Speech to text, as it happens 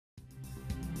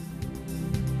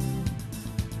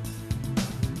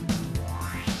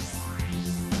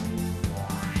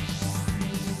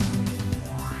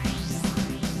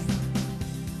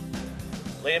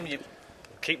Liam, you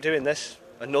keep doing this.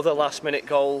 Another last-minute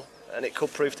goal, and it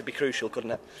could prove to be crucial,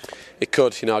 couldn't it? It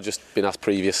could. I've just been asked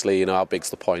previously, how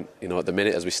big's the point? At the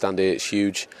minute, as we stand here, it's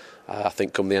huge. I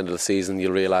think come the end of the season,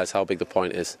 you'll realise how big the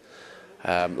point is.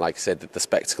 Like I said, the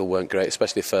spectacle weren't great,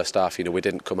 especially the first half. We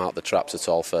didn't come out the traps at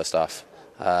all first half.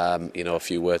 A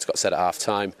few words got said at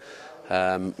half-time.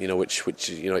 Which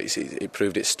it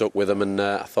proved it stuck with them, and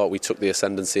I thought we took the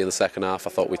ascendancy in the second half. I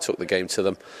thought we took the game to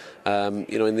them.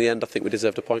 In the end, I think we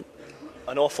deserved a point.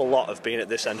 An awful lot of being at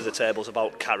this end of the table is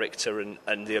about character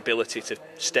and the ability to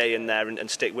stay in there and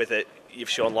stick with it. You've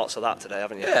shown lots of that today,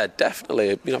 haven't you? Yeah,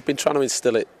 definitely. I've been trying to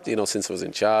instill it, since I was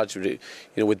in charge.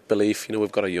 With belief.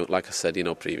 We've got a young, like I said,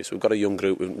 previous. We've got a young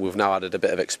group. We've now added a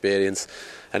bit of experience,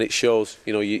 and it shows.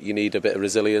 You need a bit of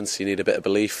resilience. You need a bit of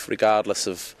belief, regardless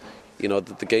of.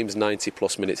 The game's 90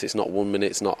 plus minutes. It's not 1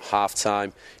 minute, it's not half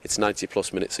time, it's 90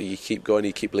 plus minutes. So you keep going,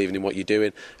 you keep believing in what you're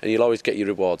doing, and you'll always get your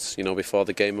rewards. Before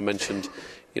the game I mentioned,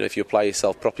 if you apply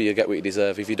yourself properly, you get what you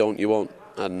deserve. If you don't, you won't.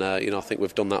 And I think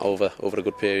we've done that over a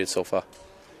good period so far.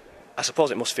 I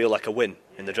suppose it must feel like a win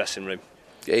in the dressing room.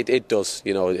 It does.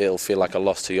 It'll feel like a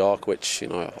loss to York, which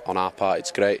on our part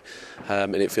it's great,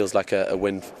 and it feels like a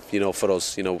win. For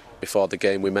us. Before the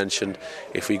game we mentioned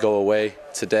if we go away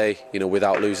today,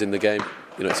 without losing the game,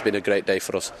 it's been a great day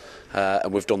for us,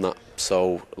 and we've done that.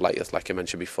 So, like I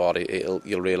mentioned before,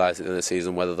 you'll realise at the end of the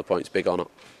season whether the point's big or not.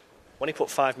 When he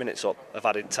put 5 minutes up of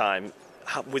added time,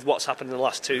 with what's happened in the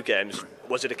last two games,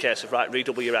 was it a case of right,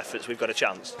 redouble your efforts, we've got a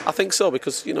chance? I think so,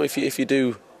 because if you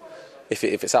do. If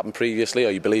it's happened previously, or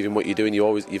you believe in what you're doing,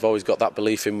 you've always got that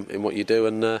belief in what you do,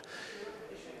 and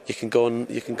you can go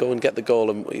and get the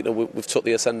goal. And we've took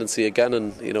the ascendancy again,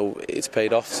 and it's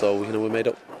paid off. So we made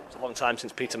up. It's a long time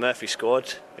since Peter Murphy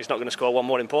scored. He's not going to score one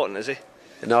more important, is he?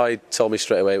 No, he told me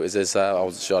straight away it was his. I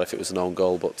wasn't sure if it was an own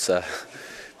goal, but I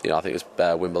think it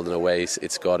was Wimbledon away.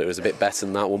 It scored. It was a bit better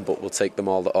than that one, but we'll take them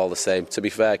all the same. To be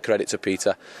fair, credit to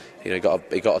Peter. He got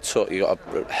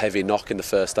a heavy knock in the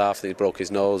first half. I think he broke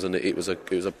his nose, and it was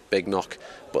a big knock.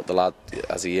 But the lad,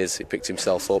 as he is, he picked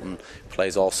himself up and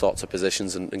plays all sorts of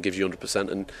positions and gives you 100%.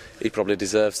 And he probably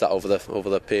deserves that over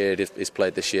the period he's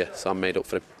played this year. So I'm made up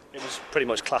for him. It was pretty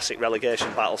much classic relegation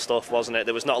battle stuff, wasn't it?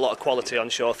 There was not a lot of quality on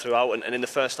show throughout, and in the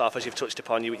first half, as you've touched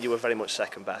upon, you were very much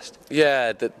second best.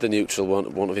 Yeah, the neutral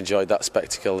won't have enjoyed that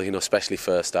spectacle, especially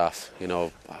first half.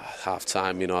 Half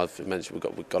time, I've mentioned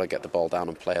we've got to get the ball down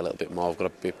and play a little bit more. We've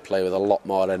got to play with a lot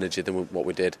more energy than what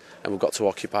we did, and we've got to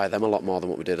occupy them a lot more than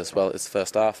what we did as well. It's the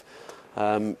first half.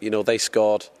 They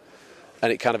scored.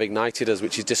 And it kind of ignited us,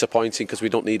 which is disappointing because we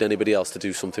don't need anybody else to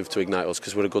do something to ignite us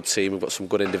because we're a good team, we've got some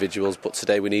good individuals, but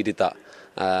today we needed that.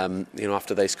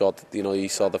 After they scored, you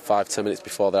saw the 5-10 minutes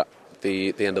before that,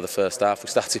 the end of the first half, we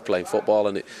started playing football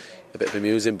and a bit of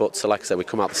amusing, but like I said, we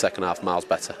come out the second half miles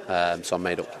better, so I'm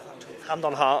made up. Hand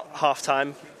on heart,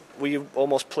 half-time, were you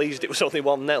almost pleased it was only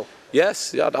 1-0?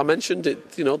 Yes, I mentioned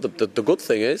it, the good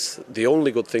thing is, the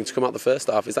only good thing to come out the first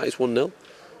half is that it's 1-0.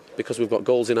 Because we've got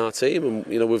goals in our team, and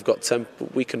we've got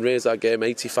we can raise our game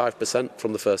 85%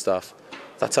 from the first half.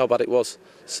 That's how bad it was.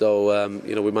 So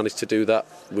we managed to do that.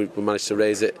 We managed to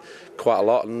raise it quite a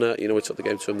lot, and we took the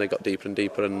game to them. They got deeper and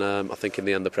deeper, and I think in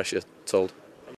the end the pressure told.